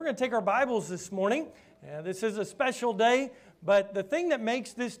going to take our Bibles this morning. This is a special day, but the thing that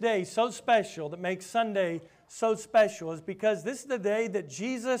makes this day so special, that makes Sunday so special, is because this is the day that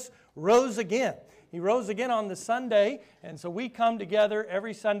Jesus rose again. He rose again on the Sunday, and so we come together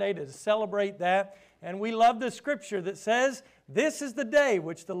every Sunday to celebrate that. And we love the scripture that says, "This is the day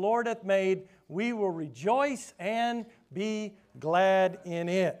which the Lord hath made. We will rejoice and be glad in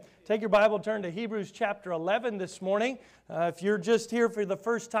it." Take your Bible, turn to Hebrews chapter 11 this morning. If you're just here for the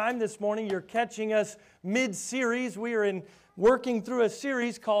first time this morning, you're catching us mid-series. We are working through a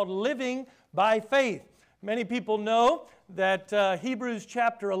series called Living by Faith. Many people know that Hebrews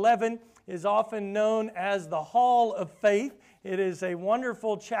chapter 11 is often known as the Hall of Faith. It is a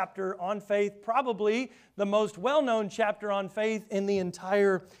wonderful chapter on faith, probably the most well-known chapter on faith in the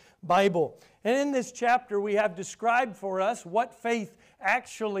entire Bible. And in this chapter, we have described for us what faith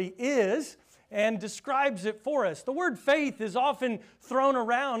actually is and describes it for us. The word faith is often thrown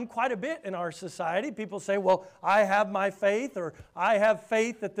around quite a bit in our society. People say, well, I have my faith, or I have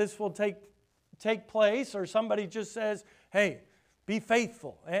faith that this will take place, or somebody just says, hey, be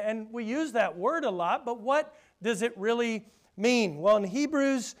faithful. And we use that word a lot, but what does it really mean? Well, in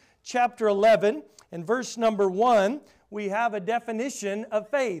Hebrews chapter 11 and verse number 1, we have a definition of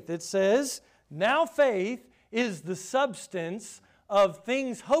faith. It says, "Now faith is the substance of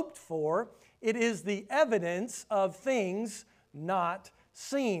things hoped for. It is the evidence of things not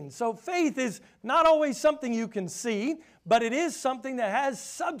seen." So faith is not always something you can see, but it is something that has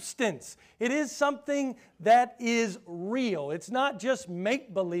substance. It is something that is real. It's not just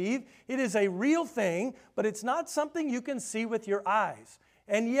make-believe. It is a real thing, but it's not something you can see with your eyes.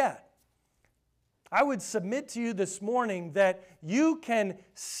 And yet, I would submit to you this morning that you can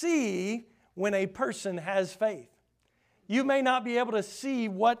see when a person has faith. You may not be able to see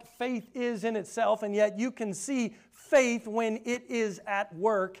what faith is in itself, and yet you can see faith when it is at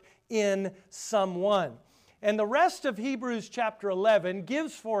work in someone. And the rest of Hebrews chapter 11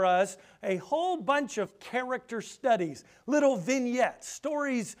 gives for us a whole bunch of character studies, little vignettes,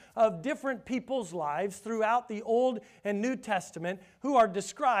 stories of different people's lives throughout the Old and New Testament who are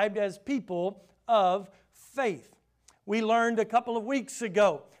described as people of faith. We learned a couple of weeks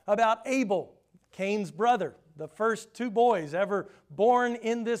ago about Abel, Cain's brother, the first two boys ever born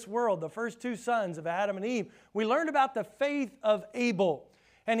in this world, the first two sons of Adam and Eve. We learned about the faith of Abel.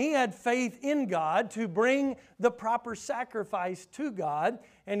 And he had faith in God to bring the proper sacrifice to God.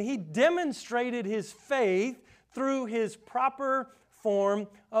 And he demonstrated his faith through his proper form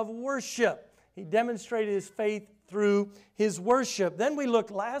of worship. He demonstrated his faith through his worship. Then we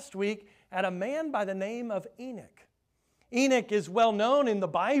looked last week at a man by the name of Enoch. Enoch is well known in the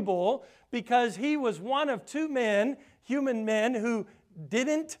Bible because he was one of two men, human men, who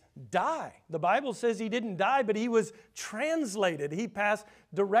didn't die. The Bible says he didn't die, but he was translated. He passed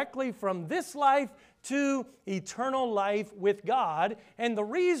directly from this life to eternal life with God. And the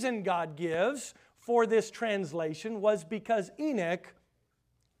reason God gives for this translation was because Enoch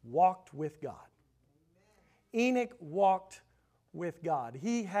walked with God. Enoch walked with God.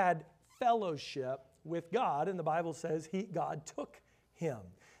 He had fellowship with God, and the Bible says God took him.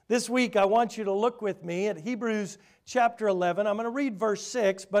 This week, I want you to look with me at Hebrews chapter 11. I'm going to read verse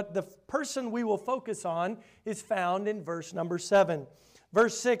 6, but the person we will focus on is found in verse number 7.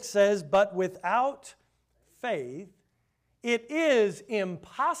 Verse 6 says, "But without faith, it is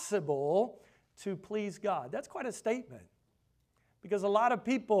impossible to please God." That's quite a statement, because a lot of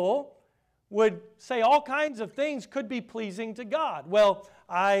people would say all kinds of things could be pleasing to God. Well,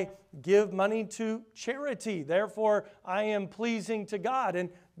 I give money to charity, therefore I am pleasing to God.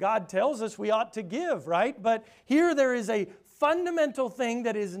 And God tells us we ought to give, right? But here there is a fundamental thing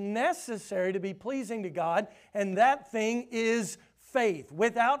that is necessary to be pleasing to God, and that thing is faith.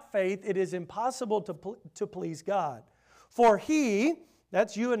 Without faith, it is impossible to please God. For he,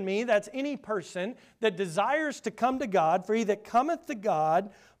 that's you and me, that's any person that desires to come to God, for he that cometh to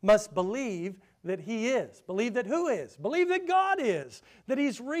God must believe that he is. Believe that who is? Believe that God is, that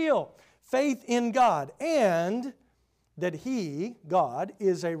he's real. Faith in God, and that he, God,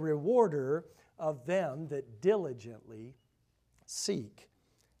 is a rewarder of them that diligently seek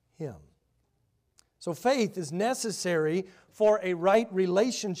him. So faith is necessary for a right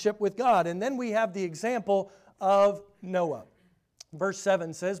relationship with God. And then we have the example of Noah. Verse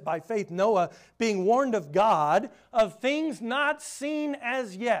 7 says, "By faith Noah, being warned of God of things not seen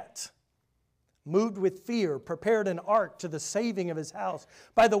as yet, moved with fear, prepared an ark to the saving of his house,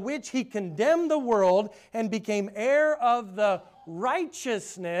 by the which he condemned the world and became heir of the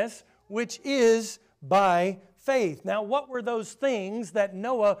righteousness which is by faith." Now, what were those things that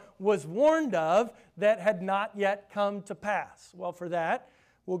Noah was warned of that had not yet come to pass? Well, for that,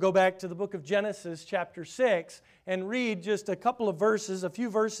 we'll go back to the book of Genesis chapter 6 and read just a couple of verses, a few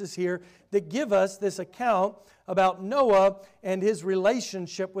verses here that give us this account about Noah and his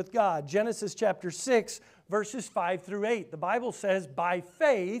relationship with God. Genesis chapter 6, verses 5 through 8. The Bible says, by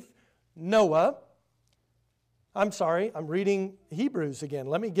faith, Noah... I'm reading Hebrews again.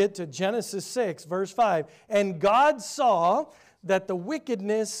 Let me get to Genesis 6, verse 5. And God saw that the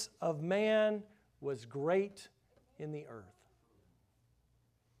wickedness of man was great in the earth,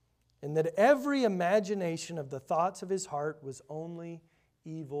 and that every imagination of the thoughts of his heart was only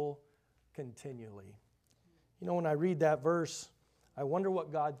evil continually. You know, when I read that verse, I wonder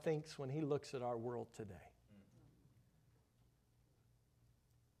what God thinks when He looks at our world today.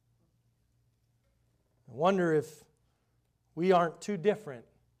 I wonder if we aren't too different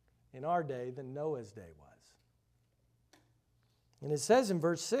in our day than Noah's day was. And it says in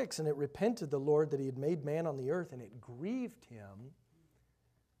verse 6, and it repented the Lord that He had made man on the earth, and it grieved Him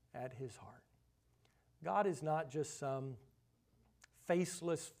at His heart. God is not just some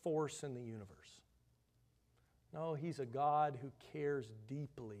faceless force in the universe. No, He's a God who cares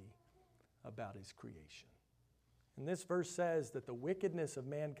deeply about His creation. And this verse says that the wickedness of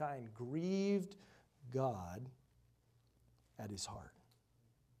mankind grieved God at His heart.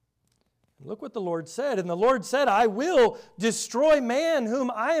 And look what the Lord said. And the Lord said, I will destroy man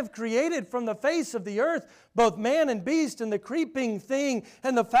whom I have created from the face of the earth, both man and beast, and the creeping thing,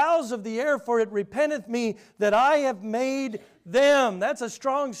 and the fowls of the air, for it repenteth me that I have made them. That's a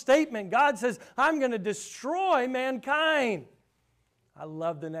strong statement. God says, I'm going to destroy mankind. I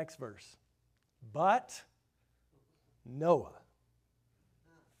love the next verse. But Noah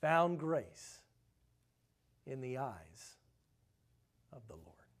found grace in the eyes of the Lord.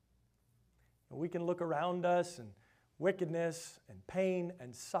 And we can look around us and wickedness and pain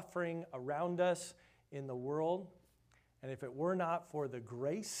and suffering around us in the world. And if it were not for the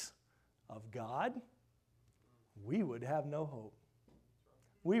grace of God, we would have no hope.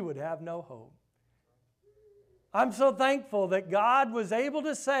 We would have no hope. I'm so thankful that God was able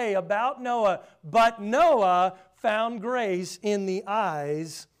to say about Noah, but Noah found grace in the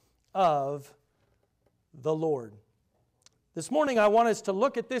eyes of the Lord. This morning I want us to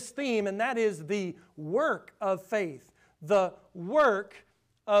look at this theme, and that is the work of faith. The work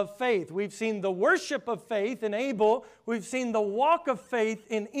of faith. We've seen the worship of faith in Abel. We've seen the walk of faith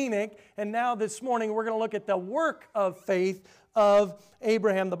in Enoch. And now this morning we're going to look at the work of faith of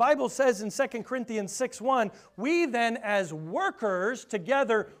Abraham. The Bible says in 2 Corinthians 6:1, we then as workers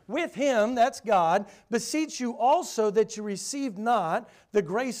together with Him, that's God, beseech you also that you receive not the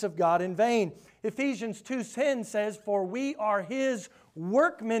grace of God in vain. Ephesians 2:10 says, for we are His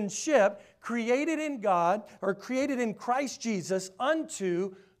workmanship, created in God, or created in Christ Jesus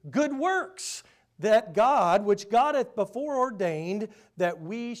unto good works, that God, which God hath before ordained, that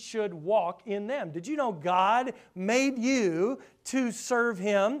we should walk in them. Did you know God made you to serve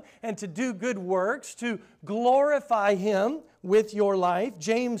Him and to do good works, to glorify Him with your life?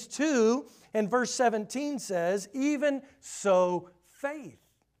 James 2 and verse 17 says, even so faith,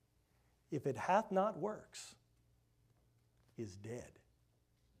 if it hath not works, is dead,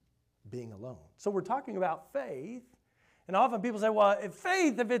 being alone. So we're talking about faith. And often people say, well, if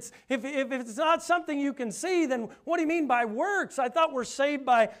it's not something you can see, then what do you mean by works? I thought we're saved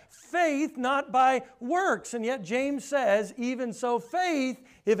by faith, not by works. And yet James says, even so faith,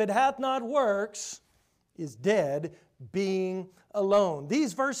 if it hath not works, is dead, being alone.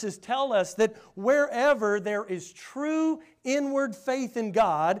 These verses tell us that wherever there is true inward faith in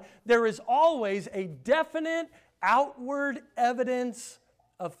God, there is always a definite outward evidence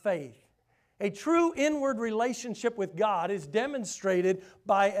of faith. A true inward relationship with God is demonstrated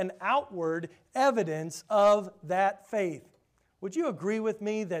by an outward evidence of that faith. Would you agree with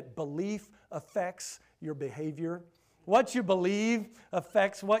me that belief affects your behavior? What you believe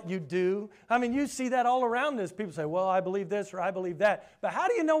affects what you do. I mean, you see that all around us. People say, well, I believe this or I believe that. But how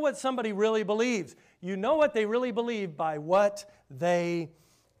do you know what somebody really believes? You know what they really believe by what they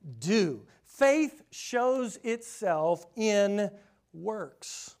do. Faith shows itself in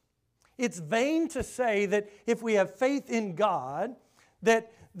works. It's vain to say that if we have faith in God,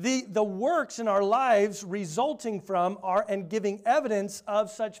 that the works in our lives resulting from are and giving evidence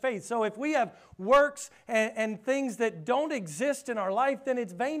of such faith. So if we have works and things that don't exist in our life, then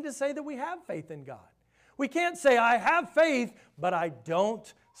it's vain to say that we have faith in God. We can't say, I have faith, but I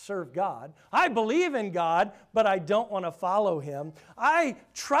don't serve God. I believe in God, but I don't want to follow Him. I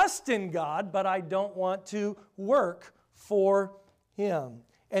trust in God, but I don't want to work for Him.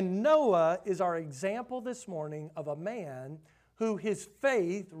 And Noah is our example this morning of a man who his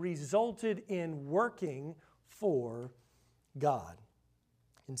faith resulted in working for God.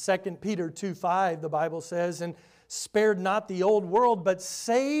 In 2 Peter 2:5, the Bible says, and spared not the old world, but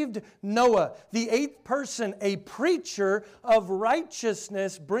saved Noah, the eighth person, a preacher of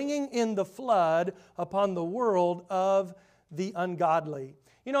righteousness, bringing in the flood upon the world of the ungodly.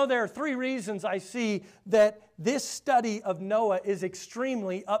 You know, there are three reasons I see that this study of Noah is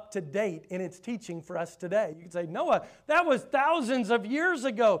extremely up to date in its teaching for us today. You can say, Noah, that was thousands of years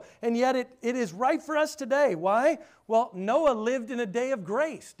ago, and yet it is right for us today. Why? Well, Noah lived in a day of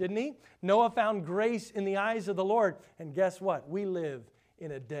grace, didn't he? Noah found grace in the eyes of the Lord, and guess what? We live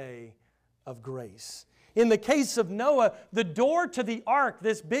in a day of grace. In the case of Noah, the door to the ark,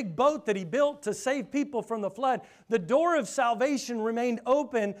 this big boat that he built to save people from the flood, the door of salvation remained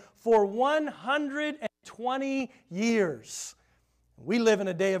open for 120 years. We live in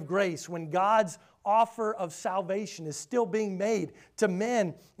a day of grace when God's offer of salvation is still being made to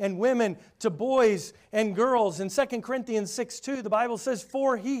men and women, to boys and girls. In 2 Corinthians 6:2, the Bible says,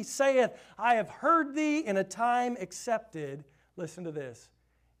 for he saith, I have heard thee in a time accepted. Listen to this.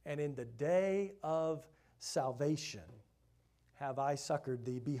 And in the day of salvation have I succored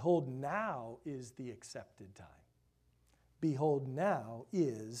thee. Behold, now is the accepted time. Behold, now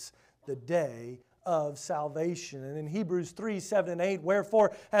is the day of salvation. And in Hebrews 3:7-8,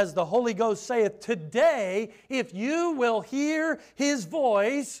 wherefore, as the Holy Ghost saith, today, if you will hear His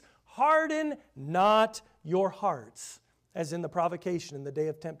voice, harden not your hearts, as in the provocation in the day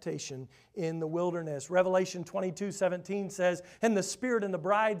of temptation in the wilderness. Revelation 22:17 says, and the Spirit and the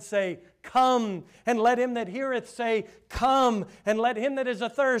bride say, come. And let him that heareth say, come. And let him that is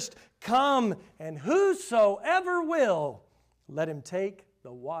athirst, come. And whosoever will, let him take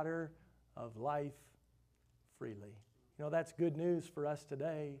the water of life freely. You know, that's good news for us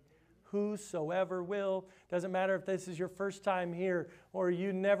today. Whosoever will. Doesn't matter if this is your first time here or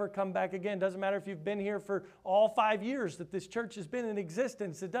you never come back again. Doesn't matter if you've been here for all 5 years that this church has been in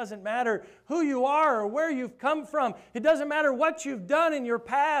existence. It doesn't matter who you are or where you've come from. It doesn't matter what you've done in your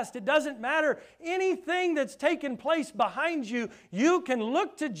past. It doesn't matter anything that's taken place behind you. You can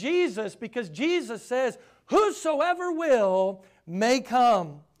look to Jesus because Jesus says, whosoever will may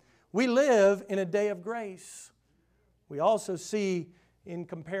come. We live in a day of grace. We also see in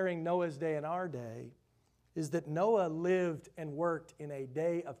comparing Noah's day and our day is that Noah lived and worked in a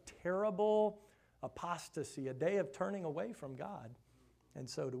day of terrible apostasy, a day of turning away from God, and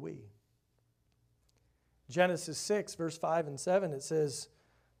so do we. Genesis 6, verse 5 and 7, it says,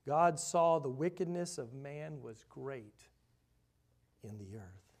 God saw the wickedness of man was great in the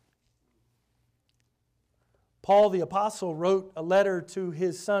earth. Paul the Apostle wrote a letter to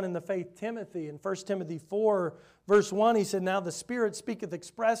his son in the faith, Timothy. In 1 Timothy 4, verse 1, he said, now the Spirit speaketh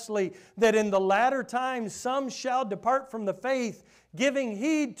expressly that in the latter times some shall depart from the faith, giving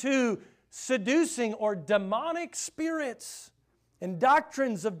heed to seducing or demonic spirits and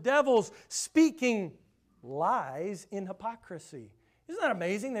doctrines of devils, speaking lies in hypocrisy. Isn't that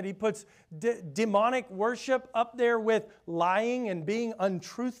amazing that he puts demonic worship up there with lying and being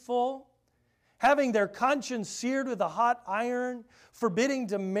untruthful? Having their conscience seared with a hot iron, forbidding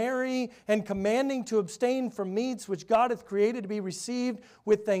to marry, and commanding to abstain from meats which God hath created to be received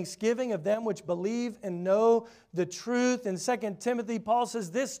with thanksgiving of them which believe and know the truth. In 2 Timothy, Paul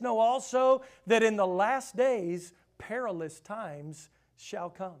says, this know also that in the last days perilous times shall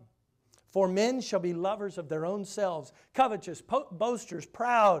come. For men shall be lovers of their own selves, covetous, boasters,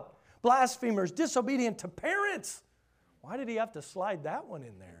 proud, blasphemers, disobedient to parents. Why did he have to slide that one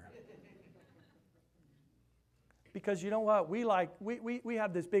in there? Because you know what, we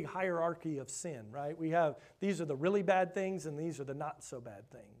have this big hierarchy of sin, right? We have, these are the really bad things and these are the not so bad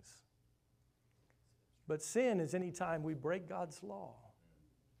things. But sin is any time we break God's law.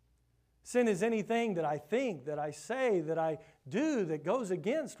 Sin is anything that I think, that I say, that I do that goes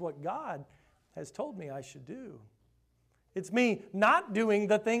against what God has told me I should do. It's me not doing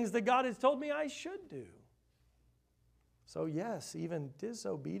the things that God has told me I should do. So yes, even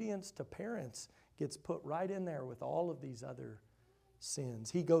disobedience to parents gets put right in there with all of these other sins.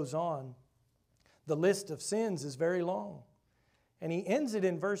 He goes on. The list of sins is very long. And he ends it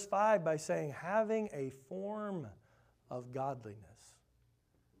in verse 5 by saying, having a form of godliness,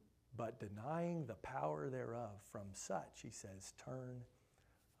 but denying the power thereof. From such, he says, turn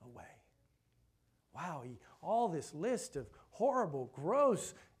away. Wow, all this list of horrible,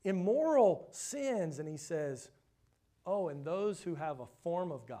 gross, immoral sins. And he says, oh, and those who have a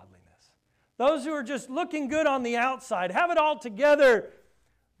form of godliness. Those who are just looking good on the outside, have it all together,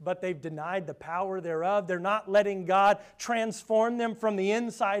 but they've denied the power thereof. They're not letting God transform them from the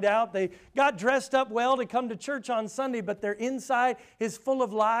inside out. They got dressed up well to come to church on Sunday, but their inside is full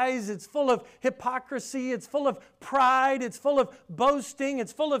of lies. It's full of hypocrisy. It's full of pride. It's full of boasting.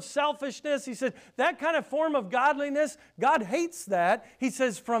 It's full of selfishness. He said, that kind of form of godliness, God hates that. He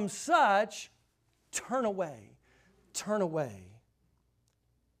says, from such, turn away. Turn away.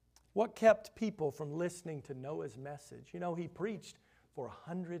 What kept people from listening to Noah's message? You know, he preached for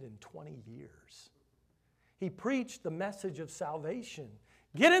 120 years. He preached the message of salvation.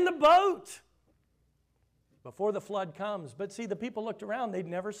 Get in the boat before the flood comes. But see, the people looked around. They'd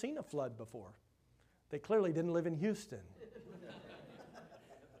never seen a flood before. They clearly didn't live in Houston.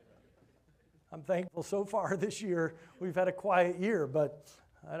 I'm thankful so far this year we've had a quiet year, but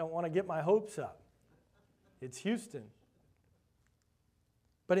I don't want to get my hopes up. It's Houston.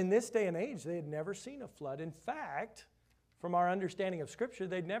 But in this day and age, they had never seen a flood. In fact, from our understanding of Scripture,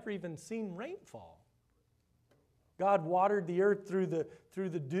 they'd never even seen rainfall. God watered the earth through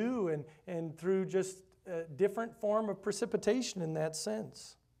the dew and through just a different form of precipitation in that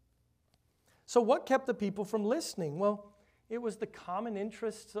sense. So what kept the people from listening? Well, it was the common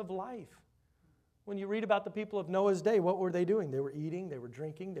interests of life. When you read about the people of Noah's day, what were they doing? They were eating, they were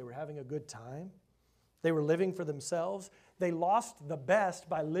drinking, they were having a good time. They were living for themselves. They lost the best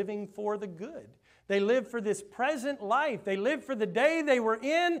by living for the good. They lived for this present life. They lived for the day they were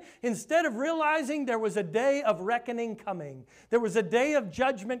in instead of realizing there was a day of reckoning coming. There was a day of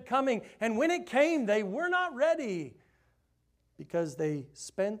judgment coming. And when it came, they were not ready because they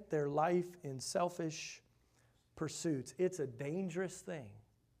spent their life in selfish pursuits. It's a dangerous thing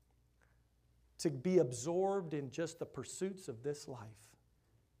to be absorbed in just the pursuits of this life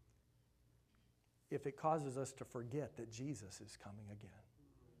if it causes us to forget that Jesus is coming again.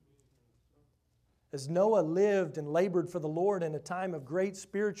 As Noah lived and labored for the Lord in a time of great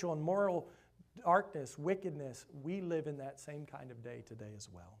spiritual and moral darkness, wickedness, we live in that same kind of day today as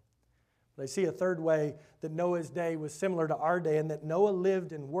well. But I see a third way that Noah's day was similar to our day, and that Noah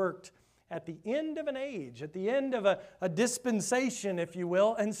lived and worked at the end of an age, at the end of a dispensation, if you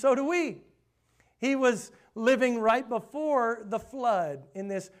will, and so do we. He was living right before the flood in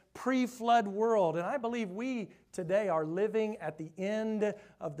this pre-flood world, and I believe we today are living at the end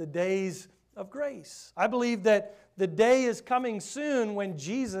of the days of grace. I believe that the day is coming soon when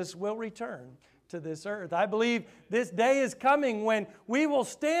Jesus will return to this earth. I believe this day is coming when we will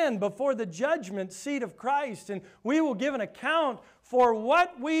stand before the judgment seat of Christ and we will give an account for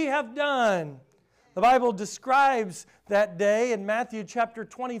what we have done. The Bible describes that day in Matthew chapter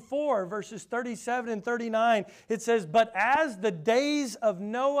 24, verses 37 and 39. It says, "But as the days of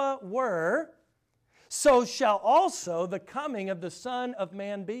Noah were, so shall also the coming of the Son of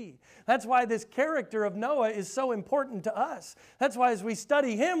Man be." That's why this character of Noah is so important to us. That's why as we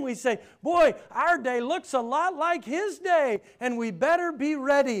study him, we say, boy, our day looks a lot like his day, and we better be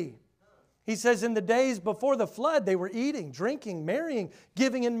ready. He says in the days before the flood, they were eating, drinking, marrying,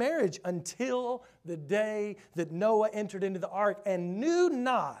 giving in marriage until the day that Noah entered into the ark and knew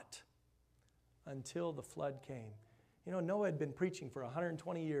not until the flood came. You know, Noah had been preaching for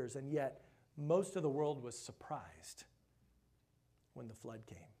 120 years, and yet most of the world was surprised when the flood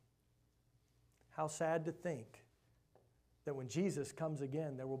came. How sad to think that when Jesus comes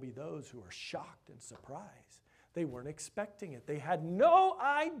again, there will be those who are shocked and surprised. They weren't expecting it. They had no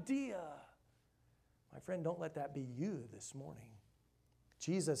idea. My friend, don't let that be you this morning.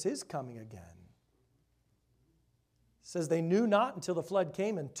 Jesus is coming again. It says they knew not until the flood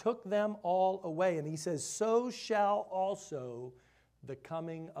came and took them all away. And he says, so shall also the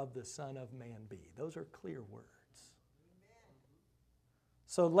coming of the Son of Man be. Those are clear words.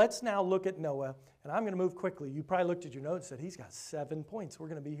 So let's now look at Noah, and I'm going to move quickly. You probably looked at your notes and said, he's got 7 points. We're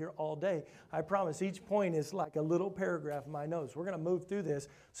going to be here all day. I promise each point is like a little paragraph in my notes. We're going to move through this.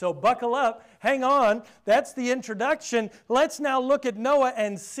 So buckle up, hang on. That's the introduction. Let's now look at Noah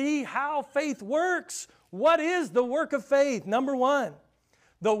and see how faith works. What is the work of faith? Number one,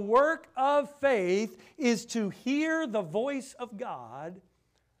 the work of faith is to hear the voice of God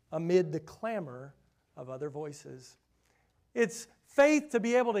amid the clamor of other voices. It's faith to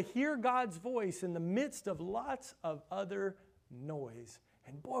be able to hear God's voice in the midst of lots of other noise.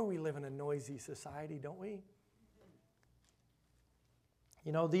 And boy, we live in a noisy society, don't we?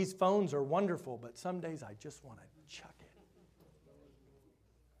 You know, these phones are wonderful, but some days I just want to chuck it.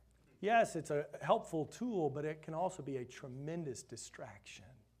 Yes, it's a helpful tool, but it can also be a tremendous distraction.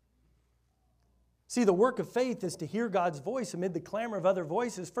 See, the work of faith is to hear God's voice amid the clamor of other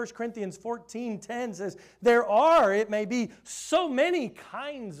voices. 1 Corinthians 14:10 says, there are, it may be, so many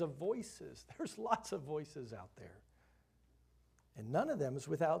kinds of voices. There's lots of voices out there. And none of them is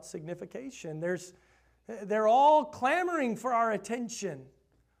without signification. They're all clamoring for our attention.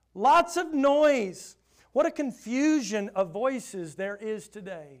 Lots of noise. What a confusion of voices there is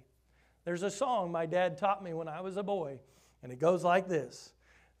today. There's a song my dad taught me when I was a boy, and it goes like this.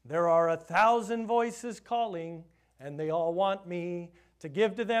 There are 1,000 voices calling, and they all want me to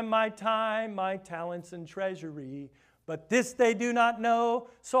give to them my time, my talents, and treasury. But this they do not know,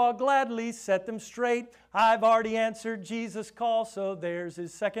 so I'll gladly set them straight. I've already answered Jesus' call, so theirs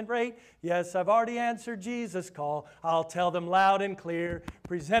is second rate. Yes, I've already answered Jesus' call. I'll tell them loud and clear.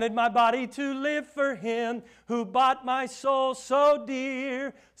 Presented my body to live for Him who bought my soul so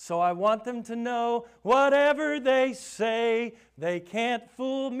dear. So I want them to know whatever they say, they can't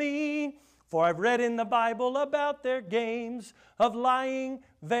fool me. For I've read in the Bible about their games of lying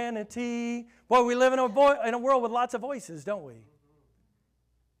vanity. Boy, we live in a world with lots of voices, don't we?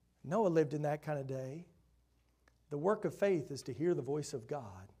 Noah lived in that kind of day. The work of faith is to hear the voice of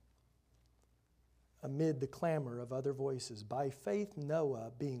God amid the clamor of other voices. By faith,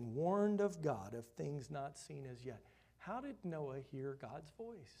 Noah, being warned of God of things not seen as yet. How did Noah hear God's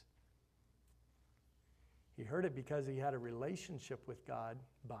voice? He heard it because he had a relationship with God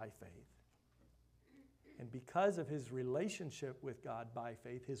by faith. And because of his relationship with God by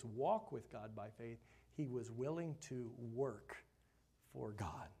faith, his walk with God by faith, he was willing to work for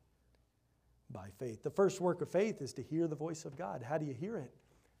God by faith. The first work of faith is to hear the voice of God. How do you hear it?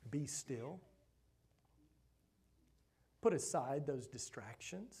 Be still. Put aside those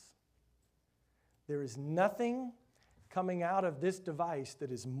distractions. There is nothing coming out of this device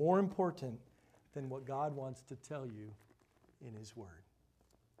that is more important than what God wants to tell you in His Word.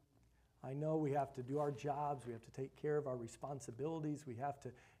 I know we have to do our jobs, we have to take care of our responsibilities, we have to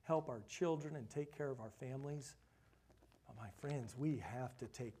help our children and take care of our families. But my friends, we have to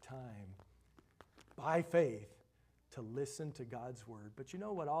take time by faith to listen to God's Word. But you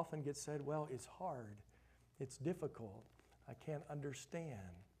know what often gets said? Well, it's hard, it's difficult, I can't understand.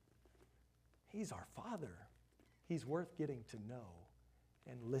 He's our Father. He's worth getting to know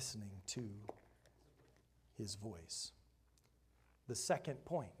and listening to His voice. The second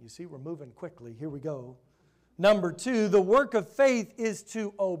point, you see, we're moving quickly. Here we go. Number 2, the work of faith is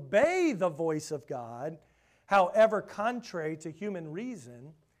to obey the voice of God, however contrary to human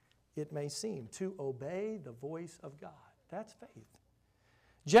reason it may seem. To obey the voice of God. That's faith.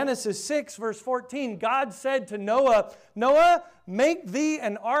 Genesis 6, verse 14, God said to Noah, Noah, make thee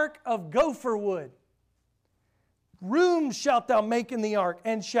an ark of gopher wood. Room shalt thou make in the ark,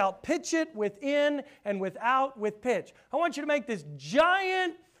 and shalt pitch it within and without with pitch. I want you to make this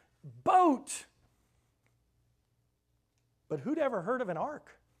giant boat. But who'd ever heard of an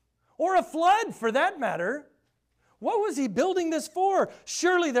ark? Or a flood, for that matter? What was he building this for?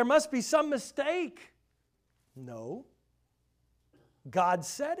 Surely there must be some mistake. No. God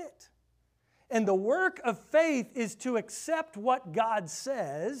said it. And the work of faith is to accept what God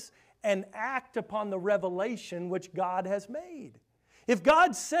says and act upon the revelation which God has made. If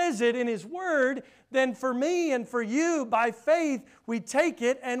God says it in His Word, then for me and for you, by faith, we take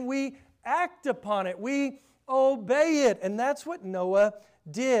it and we act upon it. We obey it. And that's what Noah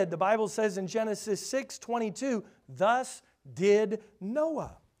did. The Bible says in Genesis 6:22, thus did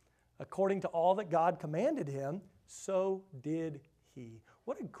Noah. According to all that God commanded him, so did he.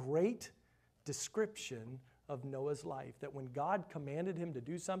 What a great description of Noah's life, that when God commanded him to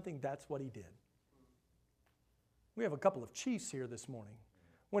do something, that's what he did. We have a couple of chiefs here this morning.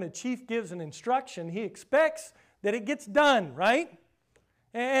 When a chief gives an instruction, he expects that it gets done, right?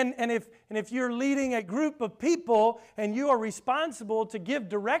 And if you're leading a group of people and you are responsible to give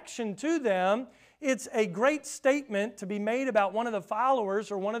direction to them, it's a great statement to be made about one of the followers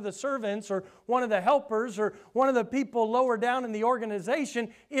or one of the servants or one of the helpers or one of the people lower down in the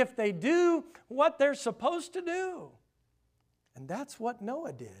organization if they do what they're supposed to do. And that's what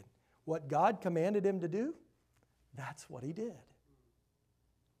Noah did. What God commanded him to do, that's what he did.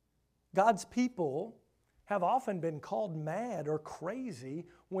 God's people have often been called mad or crazy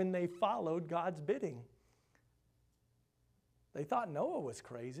when they followed God's bidding. They thought Noah was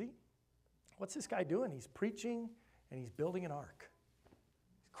crazy. What's this guy doing? He's preaching and he's building an ark.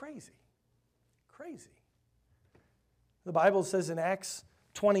 He's crazy. Crazy. The Bible says in Acts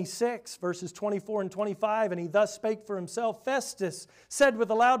 26, verses 24 and 25, and he thus spake for himself. Festus said with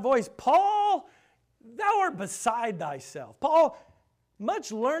a loud voice, Paul, thou art beside thyself. Paul,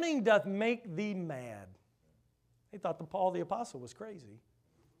 much learning doth make thee mad. They thought that Paul the apostle was crazy.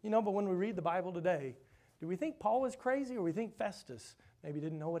 You know, but when we read the Bible today, do we think Paul was crazy, or we think Festus maybe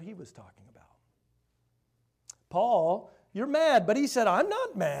didn't know what he was talking about? Paul, you're mad, but he said, I'm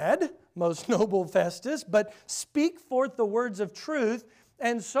not mad. most noble Festus, but speak forth the words of truth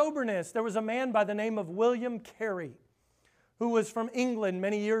and soberness. There was a man by the name of William Carey who was from England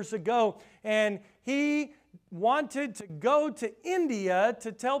many years ago, and he wanted to go to India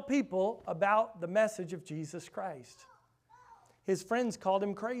to tell people about the message of Jesus Christ. His friends called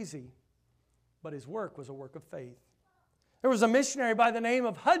him crazy, but his work was a work of faith. There was a missionary by the name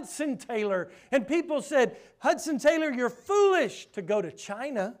of Hudson Taylor, and people said, Hudson Taylor, you're foolish to go to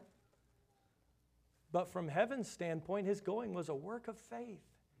China. But from heaven's standpoint, his going was a work of faith.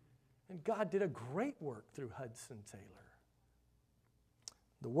 And God did a great work through Hudson Taylor.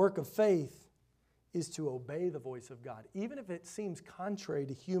 The work of faith is to obey the voice of God, even if it seems contrary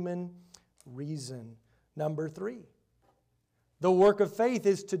to human reason. Number 3, the work of faith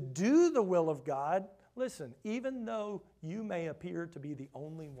is to do the will of God. Listen, even though you may appear to be the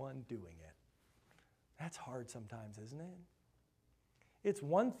only one doing it. That's hard sometimes, isn't it? It's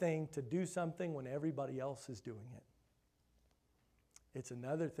one thing to do something when everybody else is doing it. It's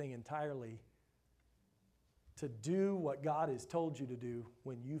another thing entirely to do what God has told you to do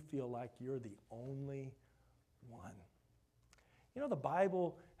when you feel like you're the only one. You know, the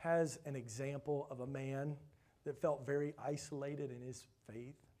Bible has an example of a man that felt very isolated in his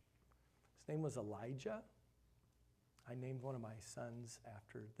faith. His name was Elijah. I named one of my sons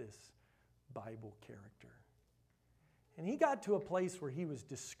after this Bible character. And he got to a place where he was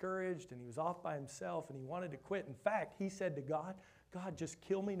discouraged and he was off by himself and he wanted to quit. In fact, he said to God, God, just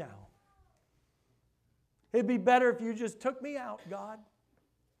kill me now. It'd be better if you just took me out, God.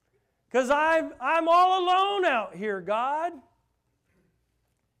 Because I'm all alone out here, God. And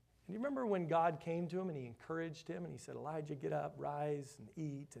you remember when God came to him and he encouraged him and he said, Elijah, get up, rise and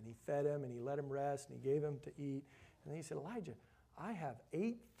eat. And he fed him and he let him rest and he gave him to eat. And then he said, Elijah, I have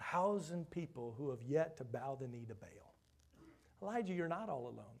 8,000 people who have yet to bow the knee to Baal. Elijah, you're not all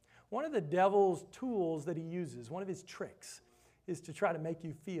alone. One of the devil's tools that he uses, one of his tricks, is to try to make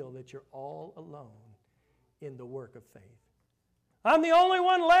you feel that you're all alone in the work of faith. I'm the only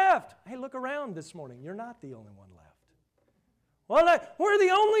one left. Hey, look around this morning. You're not the only one left. Well, we're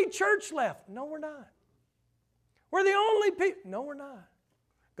the only church left. No, we're not. We're the only people. No, we're not.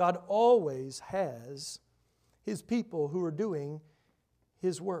 God always has His people who are doing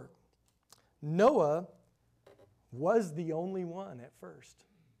His work. Noah was the only one at first.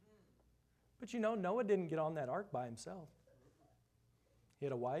 But you know, Noah didn't get on that ark by himself. He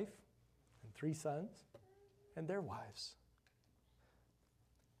had a wife and 3 sons and their wives.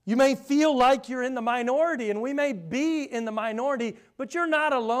 You may feel like you're in the minority, and we may be in the minority, but you're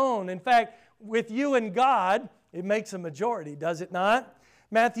not alone. In fact, with you and God, it makes a majority, does it not?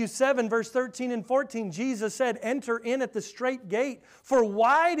 Matthew 7, verse 13 and 14, Jesus said, enter in at the strait gate, for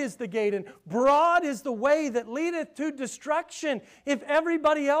wide is the gate and broad is the way that leadeth to destruction. If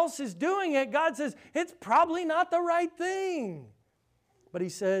everybody else is doing it, God says, it's probably not the right thing. But He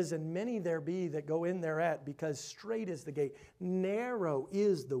says, and many there be that go in thereat, because strait is the gate, narrow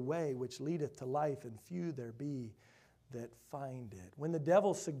is the way which leadeth to life, and few there be that find it. When the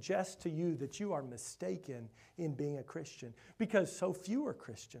devil suggests to you that you are mistaken in being a Christian because so few are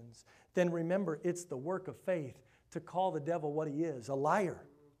Christians, then remember it's the work of faith to call the devil what he is, a liar.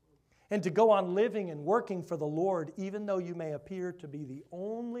 And to go on living and working for the Lord even though you may appear to be the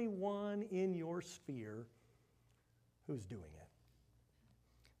only one in your sphere who's doing it.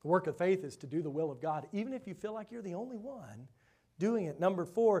 The work of faith is to do the will of God even if you feel like you're the only one doing it. Number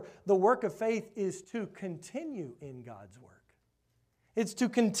 4, the work of faith is to continue in God's work. It's to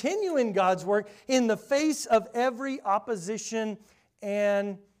continue in God's work in the face of every opposition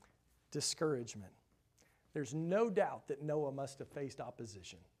and discouragement. There's no doubt that Noah must have faced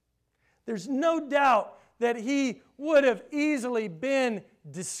opposition. There's no doubt that he would have easily been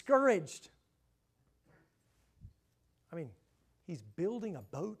discouraged. I mean, he's building a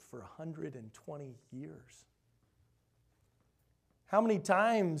boat for 120 years. How many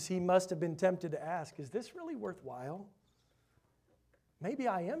times he must have been tempted to ask, is this really worthwhile? Maybe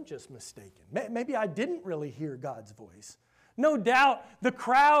I am just mistaken. Maybe I didn't really hear God's voice. No doubt the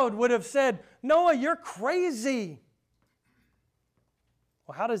crowd would have said, Noah, you're crazy.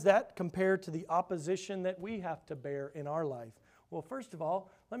 Well, how does that compare to the opposition that we have to bear in our life? Well, first of all,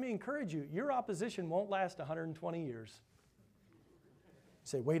 let me encourage you, your opposition won't last 120 years. You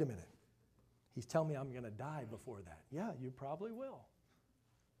say, wait a minute. He's telling me I'm going to die before that. Yeah, you probably will.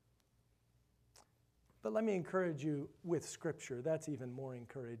 But let me encourage you with Scripture. That's even more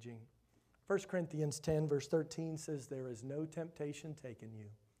encouraging. 1 Corinthians 10, verse 13 says, there is no temptation taken you,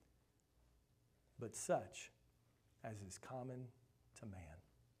 but such as is common to man.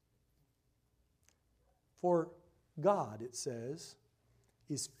 For God, it says,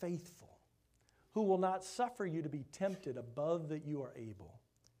 is faithful, who will not suffer you to be tempted above that you are able,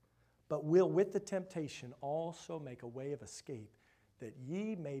 but will with the temptation also make a way of escape, that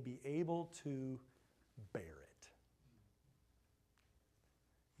ye may be able to bear it.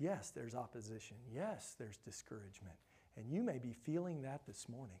 Yes, there's opposition. Yes, there's discouragement. And you may be feeling that this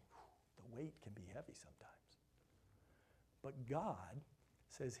morning. The weight can be heavy sometimes. But God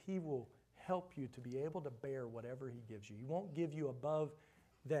says He will help you to be able to bear whatever He gives you. He won't give you above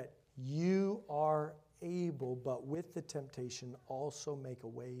that you are able, but with the temptation also make a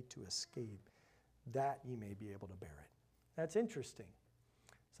way to escape, that ye may be able to bear it. That's interesting.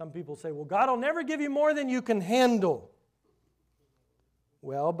 Some people say, well, God will never give you more than you can handle.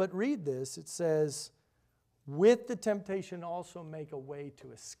 Well, but read this. It says, with the temptation also make a way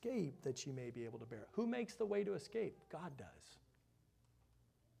to escape, that ye may be able to bear it. Who makes the way to escape? God does.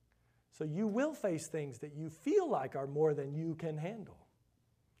 So you will face things that you feel like are more than you can handle.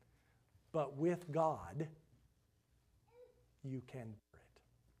 But with God, you can bear it,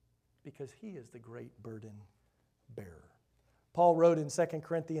 because He is the great burden bearer. Paul wrote in 2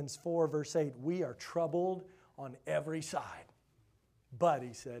 Corinthians 4, verse 8, we are troubled on every side, but,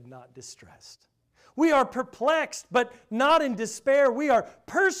 he said, not distressed. We are perplexed, but not in despair. We are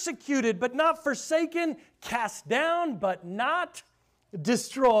persecuted, but not forsaken, cast down, but not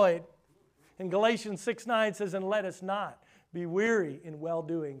destroyed. In Galatians 6:9 says, and let us not be weary in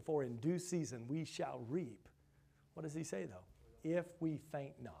well-doing, for in due season we shall reap. What does he say, though? If we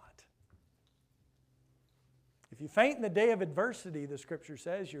faint not. If you faint in the day of adversity, the Scripture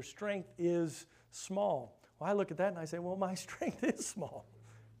says, your strength is small. Well, I look at that and I say, well, my strength is small.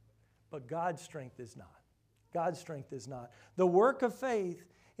 But God's strength is not. God's strength is not. The work of faith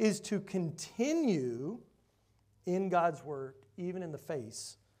is to continue in God's work, even in the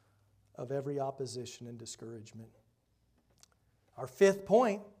face of every opposition and discouragement. Our fifth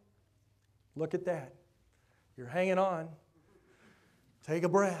point, look at that. You're hanging on. Take a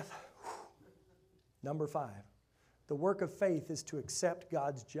breath. Number 5, the work of faith is to accept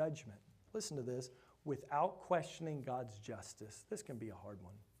God's judgment. Listen to this. Without questioning God's justice. This can be a hard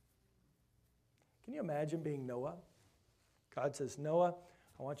one. Can you imagine being Noah? God says, Noah,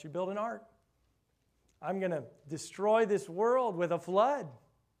 I want you to build an ark. I'm going to destroy this world with a flood.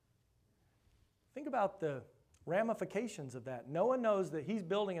 Think about the ramifications of that. Noah knows that he's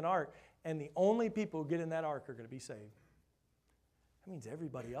building an ark, and the only people who get in that ark are going to be saved. That means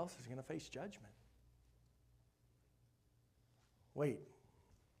everybody else is going to face judgment. Wait,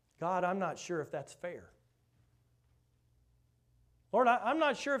 God, I'm not sure if that's fair. Lord, I'm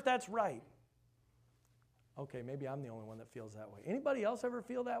not sure if that's right. Okay, maybe I'm the only one that feels that way. Anybody else ever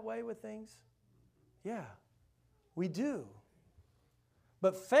feel that way with things? Yeah, we do.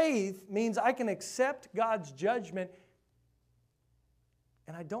 But faith means I can accept God's judgment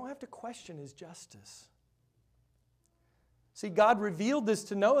and I don't have to question His justice. See, God revealed this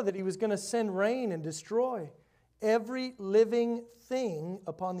to Noah, that He was going to send rain and destroy every living thing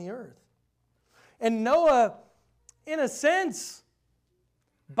upon the earth. And Noah, in a sense,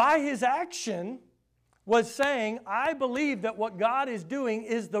 by his action, was saying, I believe that what God is doing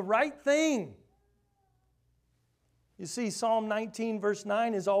is the right thing. You see, Psalm 19 verse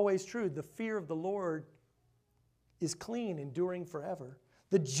 9 is always true. The fear of the Lord is clean, enduring forever.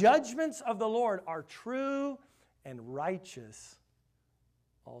 The judgments of the Lord are true and righteous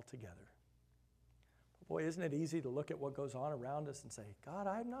altogether. Boy, isn't it easy to look at what goes on around us and say, God,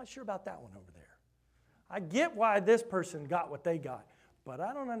 I'm not sure about that one over there. I get why this person got what they got, but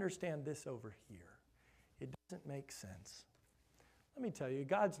I don't understand this over here. It doesn't make sense. Let me tell you,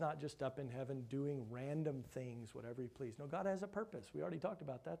 God's not just up in heaven doing random things, whatever He pleases. No, God has a purpose. We already talked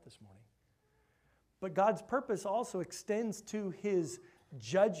about that this morning. But God's purpose also extends to His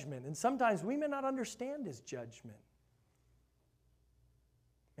judgment. And sometimes we may not understand His judgment.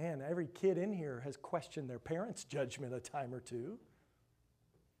 Man, every kid in here has questioned their parents' judgment a time or two.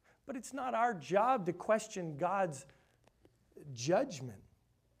 But it's not our job to question God's judgment.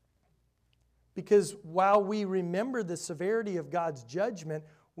 Because while we remember the severity of God's judgment,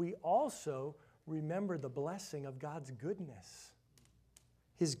 we also remember the blessing of God's goodness.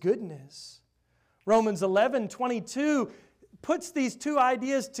 His goodness. Romans 11:22 puts these two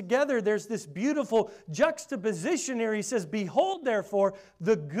ideas together. There's this beautiful juxtaposition here. He says, behold, therefore,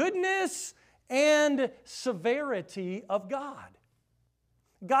 the goodness and severity of God.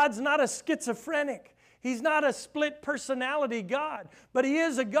 God's not a schizophrenic. He's not a split personality God, but He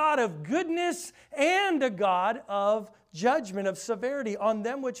is a God of goodness and a God of judgment, of severity on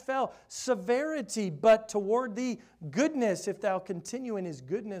them which fell. Severity, but toward thee goodness, if thou continue in His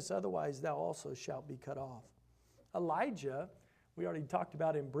goodness, otherwise thou also shalt be cut off. Elijah We already talked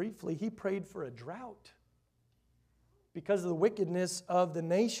about him briefly. He prayed for a drought because of the wickedness of the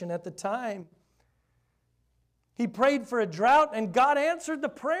nation at the time. He prayed for a drought, and God answered the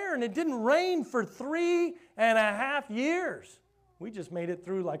prayer, and it didn't rain for 3.5 years. We just made it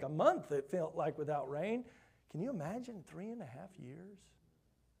through like a month, it felt like, without rain. Can you imagine 3.5 years?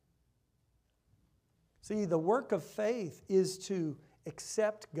 See, the work of faith is to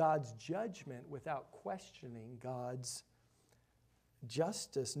accept God's judgment without questioning God's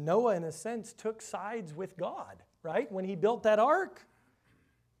justice. Noah, in a sense, took sides with God, right? When he built that ark.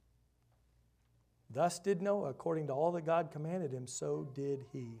 Thus did Noah, according to all that God commanded him, so did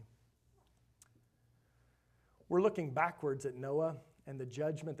he. We're looking backwards at Noah and the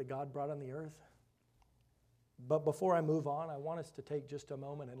judgment that God brought on the earth. But before I move on, I want us to take just a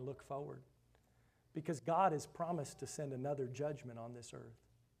moment and look forward. Because God has promised to send another judgment on this earth.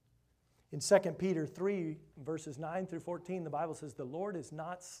 In 2 Peter 3, verses 9 through 14, the Bible says, "The Lord is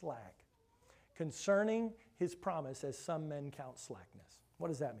not slack concerning his promise, as some men count slackness." What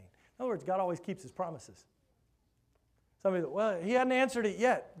does that mean? In other words, God always keeps his promises. Somebody says, well, he hadn't answered it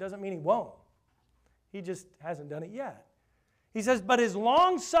yet. Doesn't mean he won't. He just hasn't done it yet. He says, "But his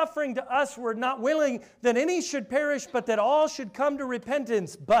long suffering to us were not willing that any should perish, but that all should come to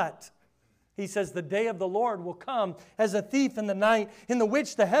repentance. But," he says, "the day of the Lord will come as a thief in the night, in the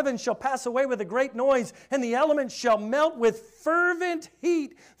which the heavens shall pass away with a great noise, and the elements shall melt with fervent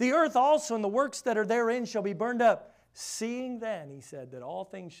heat. The earth also and the works that are therein shall be burned up. Seeing then," he said, "that all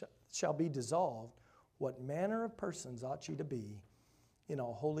things shall be dissolved, what manner of persons ought ye to be in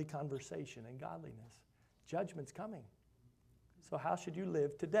all holy conversation and godliness?" Judgment's coming. So how should you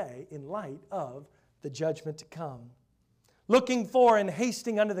live today in light of the judgment to come? "Looking for and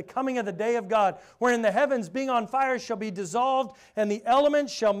hasting unto the coming of the day of God, wherein the heavens being on fire shall be dissolved, and the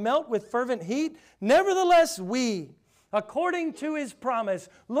elements shall melt with fervent heat. Nevertheless we, according to his promise,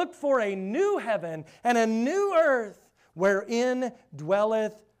 look for a new heaven and a new earth, wherein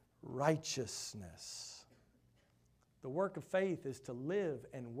dwelleth righteousness." The work of faith is to live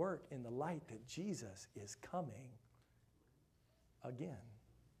and work in the light that Jesus is coming again.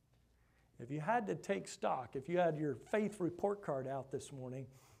 If you had to take stock, if you had your faith report card out this morning,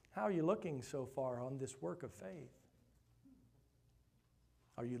 how are you looking so far on this work of faith?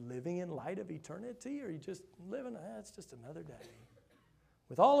 Are you living in light of eternity, or are you just living, it's just another day?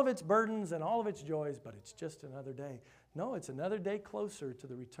 With all of its burdens and all of its joys, but it's just another day. No, it's another day closer to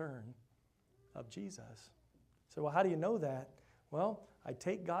the return of Jesus. So, well, how do you know that? Well, I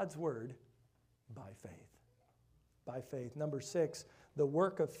take God's word by faith. By faith. Number 6, the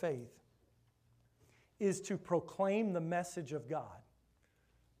work of faith is to proclaim the message of God,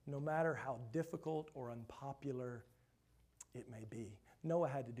 no matter how difficult or unpopular it may be. Noah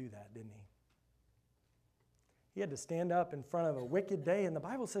had to do that, didn't he? He had to stand up in front of a wicked day, and the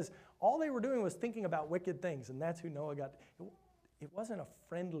Bible says all they were doing was thinking about wicked things, and that's who Noah got. It wasn't a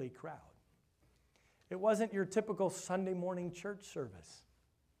friendly crowd. It wasn't your typical Sunday morning church service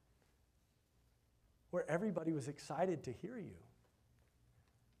where everybody was excited to hear you.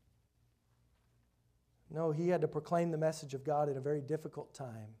 No, he had to proclaim the message of God at a very difficult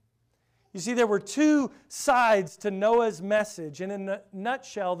time. You see, there were two sides to Noah's message, and in a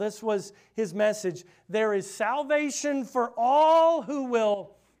nutshell, this was his message. There is salvation for all who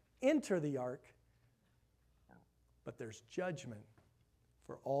will enter the ark, but there's judgment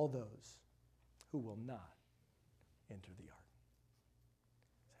for all those who will not enter the ark.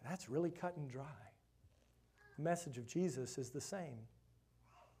 So that's really cut and dry. The message of Jesus is the same.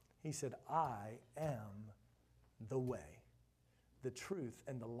 He said, "I am the way, the truth,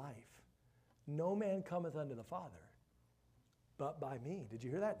 and the life. No man cometh unto the Father but by me." Did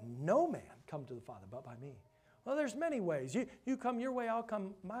you hear that? No man come to the Father but by me. Well, there's many ways. You come your way, I'll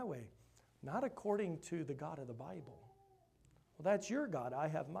come my way. Not according to the God of the Bible. Well, that's your God, I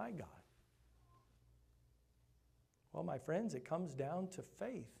have my God. Well, my friends, it comes down to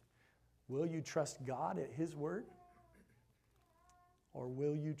faith. Will you trust God at his word? Or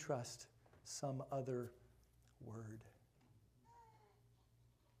will you trust some other word?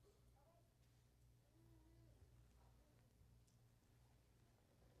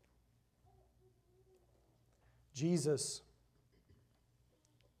 Jesus,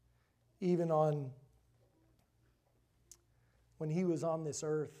 even when he was on this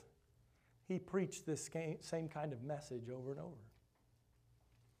earth, he preached this same kind of message over and over.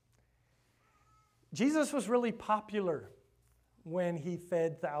 Jesus was really popular when he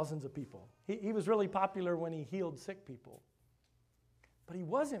fed thousands of people. He was really popular when he healed sick people. But he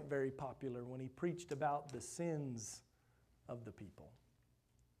wasn't very popular when he preached about the sins of the people.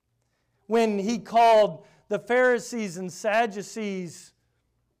 when he called the Pharisees and Sadducees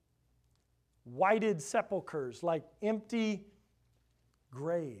whited sepulchres, like empty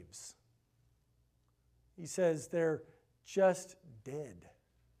graves. He says they're just dead.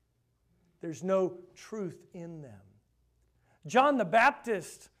 There's no truth in them. John the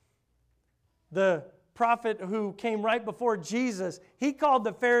Baptist, the prophet who came right before Jesus, he called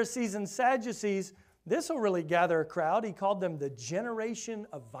the Pharisees and Sadducees, this will really gather a crowd, he called them the generation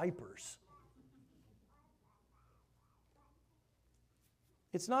of vipers.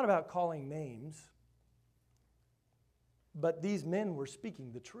 It's not about calling names, but these men were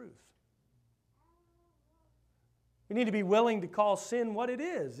speaking the truth. We need to be willing to call sin what it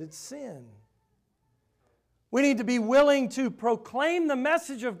is. It's sin. We need to be willing to proclaim the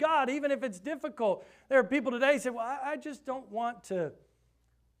message of God, even if it's difficult. There are people today who say, well, I just don't want to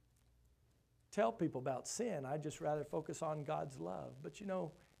tell people about sin. I'd just rather focus on God's love. But you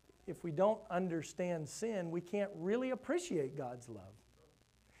know, if we don't understand sin, we can't really appreciate God's love.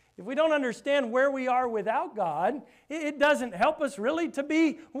 If we don't understand where we are without God, it doesn't help us really to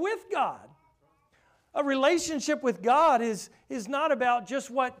be with God. A relationship with God is not about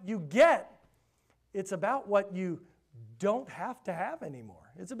just what you get. It's about what you don't have to have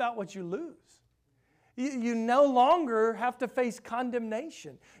anymore. It's about what you lose. You no longer have to face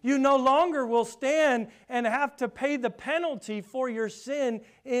condemnation. You no longer will stand and have to pay the penalty for your sin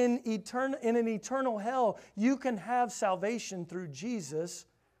in an eternal hell. You can have salvation through Jesus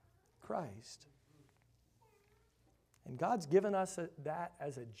Christ. And God's given us that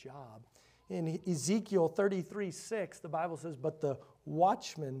as a job. In Ezekiel 33:6, the Bible says, but the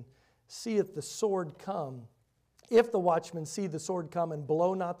watchman seeth the sword come. If the watchman see the sword come and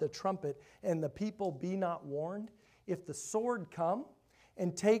blow not the trumpet, and the people be not warned, if the sword come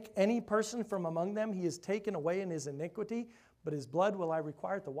and take any person from among them, he is taken away in his iniquity, but his blood will I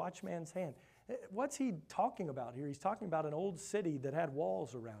require at the watchman's hand. What's he talking about here? He's talking about an old city that had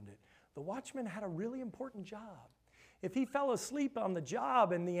walls around it. The watchman had a really important job. If he fell asleep on the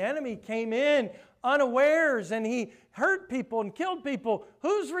job and the enemy came in unawares and he hurt people and killed people,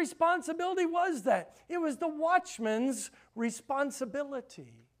 whose responsibility was that? It was the watchman's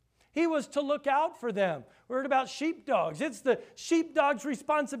responsibility. He was to look out for them. We heard about sheepdogs. It's the sheepdog's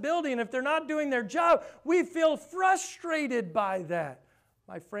responsibility, and if they're not doing their job, we feel frustrated by that.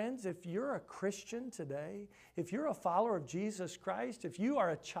 My friends, if you're a Christian today, if you're a follower of Jesus Christ, if you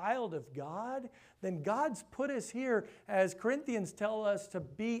are a child of God, then God's put us here, as Corinthians tell us, to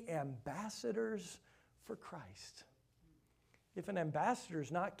be ambassadors for Christ. If an ambassador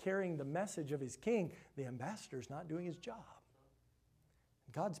is not carrying the message of his king, the ambassador is not doing his job.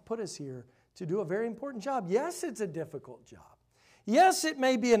 God's put us here to do a very important job. Yes, it's a difficult job. Yes, it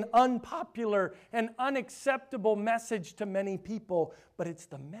may be an unpopular and unacceptable message to many people, but it's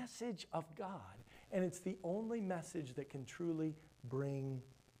the message of God, and it's the only message that can truly bring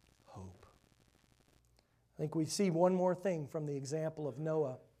hope. I think we see one more thing from the example of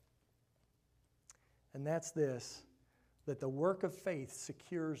Noah, and that's this, that the work of faith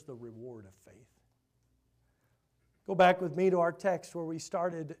secures the reward of faith. Go back with me to our text where we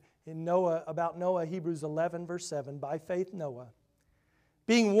started in Noah, about Noah, Hebrews 11, verse 7. By faith, Noah,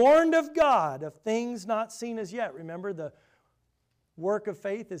 being warned of God of things not seen as yet. Remember, the work of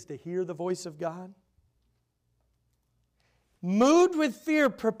faith is to hear the voice of God. Moved with fear,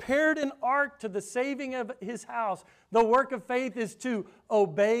 prepared an ark to the saving of his house. The work of faith is to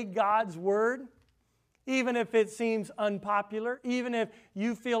obey God's word, even if it seems unpopular, even if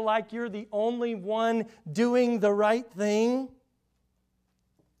you feel like you're the only one doing the right thing.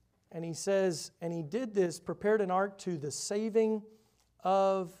 And he says, and he did this, prepared an ark to the saving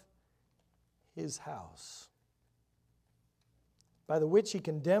of his house, by the which he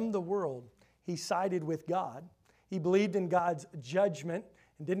condemned the world. He sided with God. He believed in God's judgment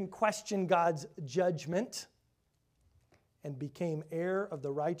and didn't question God's judgment, and became heir of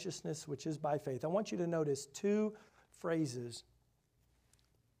the righteousness which is by faith. I want you to notice two phrases.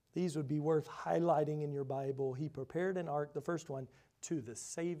 These would be worth highlighting in your Bible. He prepared an ark, the first one, to the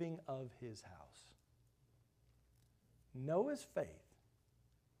saving of his house. Noah's faith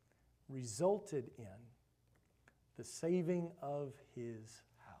resulted in the saving of his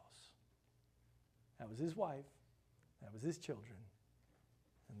house. That was his wife, that was his children,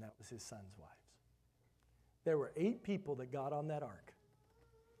 and that was his son's wives. There were 8 people that got on that ark.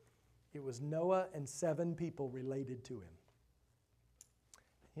 It was Noah and 7 people related to him.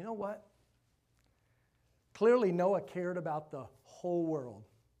 You know what? Clearly Noah cared about the whole world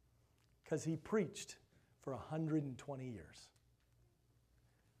because he preached for 120 years.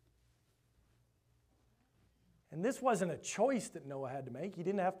 And And this wasn't a choice that Noah had to make. He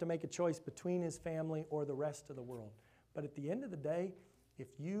didn't have to make a choice between his family or the rest of the world. But at the end of the day, if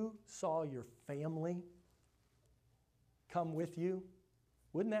you saw your family come with you,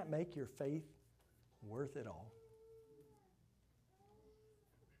 wouldn't that make your faith worth it all?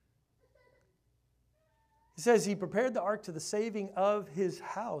 It says he prepared the ark to the saving of his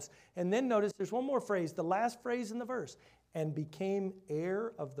house. And then notice there's one more phrase, the last phrase in the verse, and became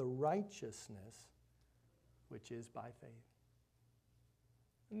heir of the righteousness which is by faith.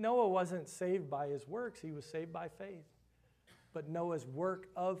 Noah wasn't saved by his works, he was saved by faith. But Noah's work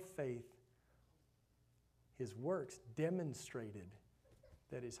of faith, his works demonstrated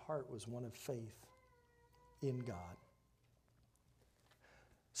that his heart was one of faith in God.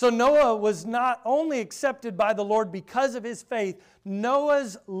 So Noah was not only accepted by the Lord because of his faith,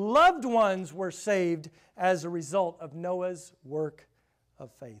 Noah's loved ones were saved as a result of Noah's work of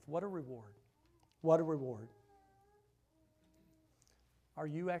faith. What a reward. What a reward. Are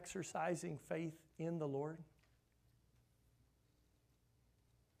you exercising faith in the Lord?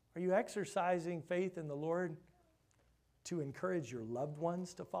 Are you exercising faith in the Lord to encourage your loved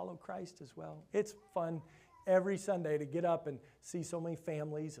ones to follow Christ as well? It's fun every Sunday to get up and see so many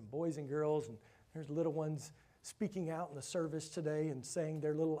families and boys and girls, and there's little ones speaking out in the service today and saying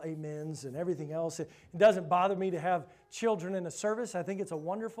their little amens and everything else. It doesn't bother me to have children in a service. I think it's a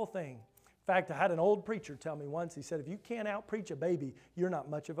wonderful thing. In fact, I had an old preacher tell me once, he said, if you can't out-preach a baby, you're not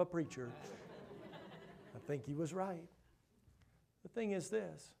much of a preacher. I think he was right. The thing is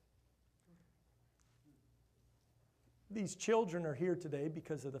this. These children are here today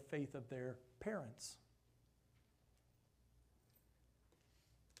because of the faith of their parents.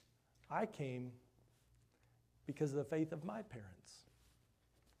 I came because of the faith of my parents.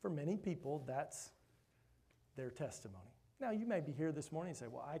 For many people, that's their testimony. Now, you may be here this morning and say,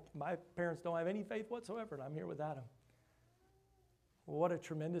 well, my parents don't have any faith whatsoever, and I'm here without them. Well, what a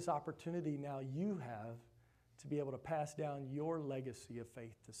tremendous opportunity now you have to be able to pass down your legacy of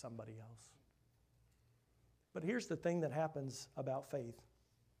faith to somebody else. But here's the thing that happens about faith.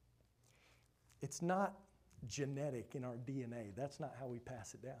 It's not genetic in our DNA. That's not how we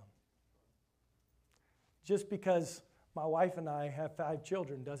pass it down. Just because my wife and I have 5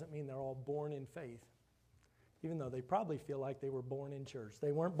 children doesn't mean they're all born in faith, even though they probably feel like they were born in church.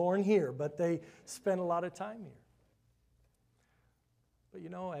 They weren't born here, but they spent a lot of time here. But you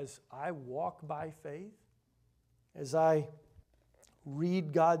know, as I walk by faith, as I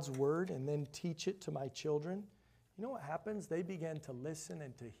read God's word and then teach it to my children, you know what happens? They begin to listen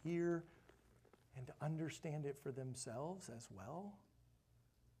and to hear and to understand it for themselves as well.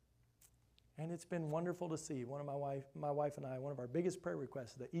 And it's been wonderful to see. My wife and I, one of our biggest prayer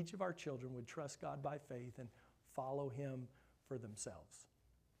requests is that each of our children would trust God by faith and follow Him for themselves.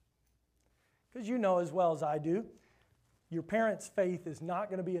 Because you know as well as I do, your parents' faith is not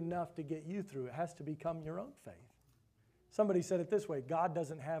going to be enough to get you through. It has to become your own faith. Somebody said it this way, God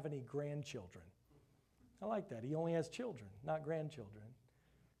doesn't have any grandchildren. I like that. He only has children, not grandchildren.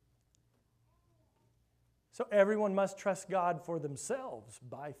 So everyone must trust God for themselves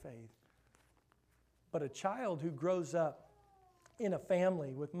by faith. But a child who grows up in a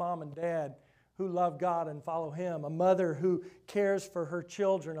family with mom and dad who love God and follow Him, a mother who cares for her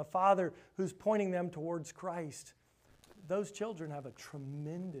children, a father who's pointing them towards Christ, those children have a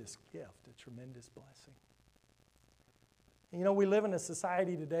tremendous gift, a tremendous blessing. And you know, we live in a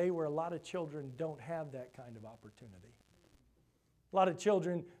society today where a lot of children don't have that kind of opportunity. A lot of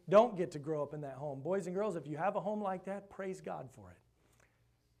children don't get to grow up in that home. Boys and girls, if you have a home like that, praise God for it.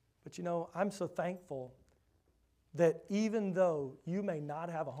 But you know, I'm so thankful that even though you may not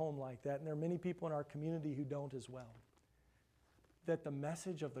have a home like that, and there are many people in our community who don't as well, that the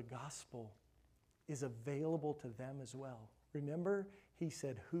message of the gospel is available to them as well. Remember, He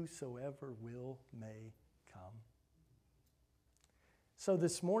said, whosoever will may come. So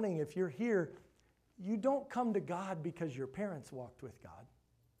this morning, if you're here, you don't come to God because your parents walked with God.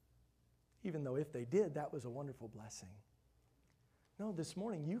 Even though if they did, that was a wonderful blessing. No, this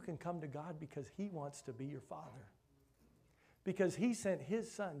morning you can come to God because He wants to be your Father. Because He sent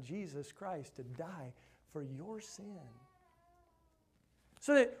His Son, Jesus Christ, to die for your sin.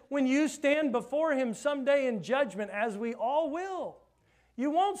 So that when you stand before Him someday in judgment, as we all will,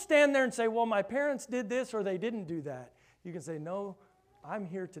 you won't stand there and say, well, my parents did this or they didn't do that. You can say, no, I'm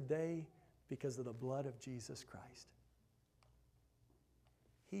here today because of the blood of Jesus Christ.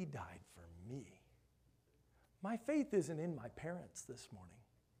 He died for me. My faith isn't in my parents this morning,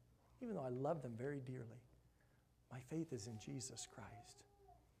 even though I love them very dearly. My faith is in Jesus Christ.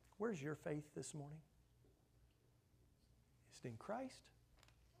 Where's your faith this morning? Is it in Christ?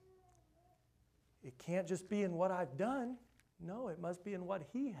 it can't just be in what I've done. No, it must be in what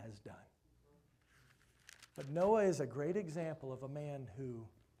He has done. But Noah is a great example of a man who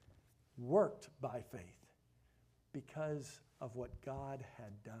worked by faith because of what God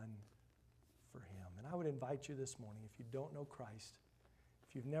had done for him. And I would invite you this morning, if you don't know Christ,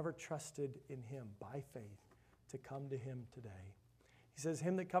 if you've never trusted in Him by faith, to come to Him today. He says,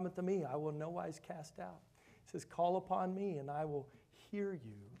 him that cometh to me, I will in no wise cast out. He says, call upon me, and I will hear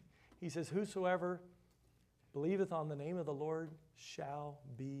you. He says, whosoever believeth on the name of the Lord shall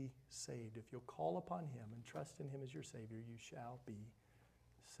be saved. If you'll call upon Him and trust in Him as your Savior, you shall be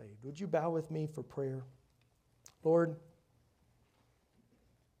saved. Would you bow with me for prayer? Lord,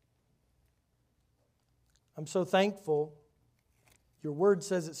 I'm so thankful. Your word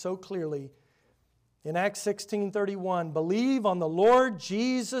says it so clearly. In Acts 16:31, believe on the Lord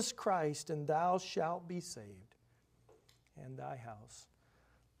Jesus Christ, and thou shalt be saved, and thy house.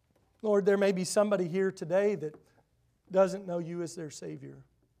 Lord, there may be somebody here today that doesn't know You as their Savior.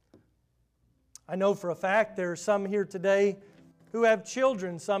 I know for a fact there are some here today who have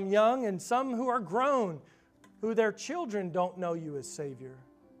children, some young and some who are grown, who their children don't know You as Savior.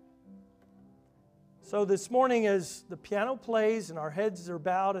 So this morning, as the piano plays and our heads are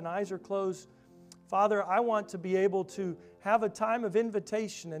bowed and eyes are closed, Father, I want to be able to have a time of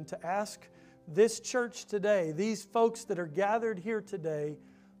invitation and to ask this church today, these folks that are gathered here today,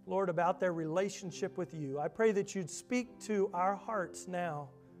 Lord, about their relationship with You. I pray that You'd speak to our hearts now.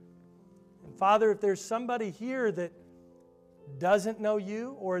 And Father, if there's somebody here that doesn't know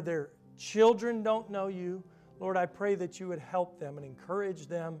You or their children don't know You, Lord, I pray that You would help them and encourage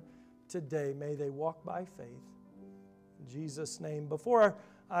them today. May they walk by faith. In Jesus' name. Before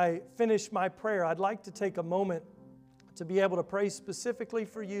I finish my prayer, I'd like to take a moment to be able to pray specifically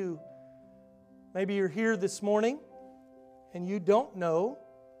for you. Maybe you're here this morning and you don't know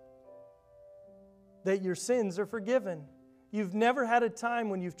that your sins are forgiven. You've never had a time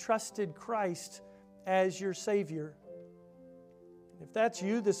when you've trusted Christ as your Savior. If that's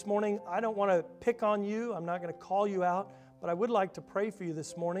you this morning, I don't want to pick on you. I'm not going to call you out, but I would like to pray for you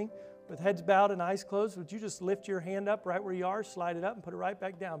this morning. With heads bowed and eyes closed, would you just lift your hand up right where you are, slide it up, and put it right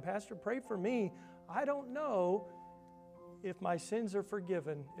back down? Pastor, pray for me. I don't know if my sins are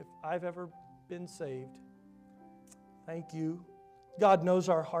forgiven, if I've ever been saved. Thank you. God knows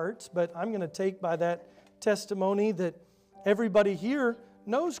our hearts, but I'm going to take by that testimony that everybody here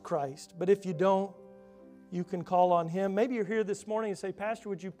knows Christ. But if you don't, you can call on Him. Maybe you're here this morning and say, Pastor,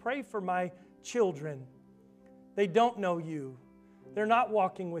 would you pray for my children? They don't know You. They're not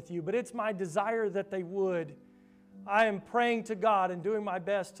walking with You, but it's my desire that they would. I am praying to God and doing my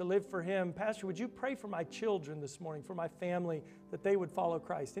best to live for Him. Pastor, would you pray for my children this morning, for my family, that they would follow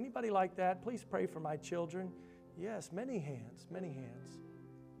Christ? Anybody like that? Please pray for my children. Yes, many hands, many hands.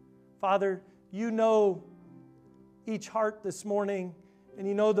 Father, You know each heart this morning, and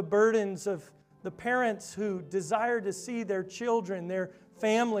You know the burdens of the parents who desire to see their children, their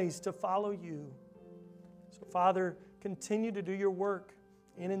families to follow You. So, Father, continue to do Your work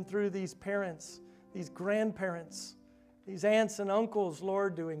in and through these parents, these grandparents, these aunts and uncles,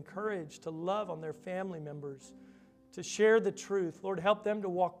 Lord, to encourage, to love on their family members, to share the truth. Lord, help them to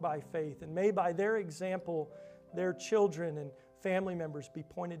walk by faith, and may by their example, their children and family members be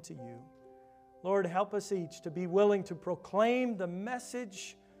pointed to You. Lord, help us each to be willing to proclaim the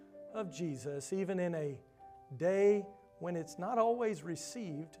message of Jesus, even in a day when it's not always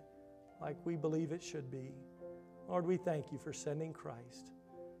received like we believe it should be. Lord, we thank You for sending Christ.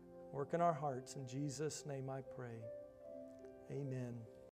 Work in our hearts. In Jesus' name I pray. Amen.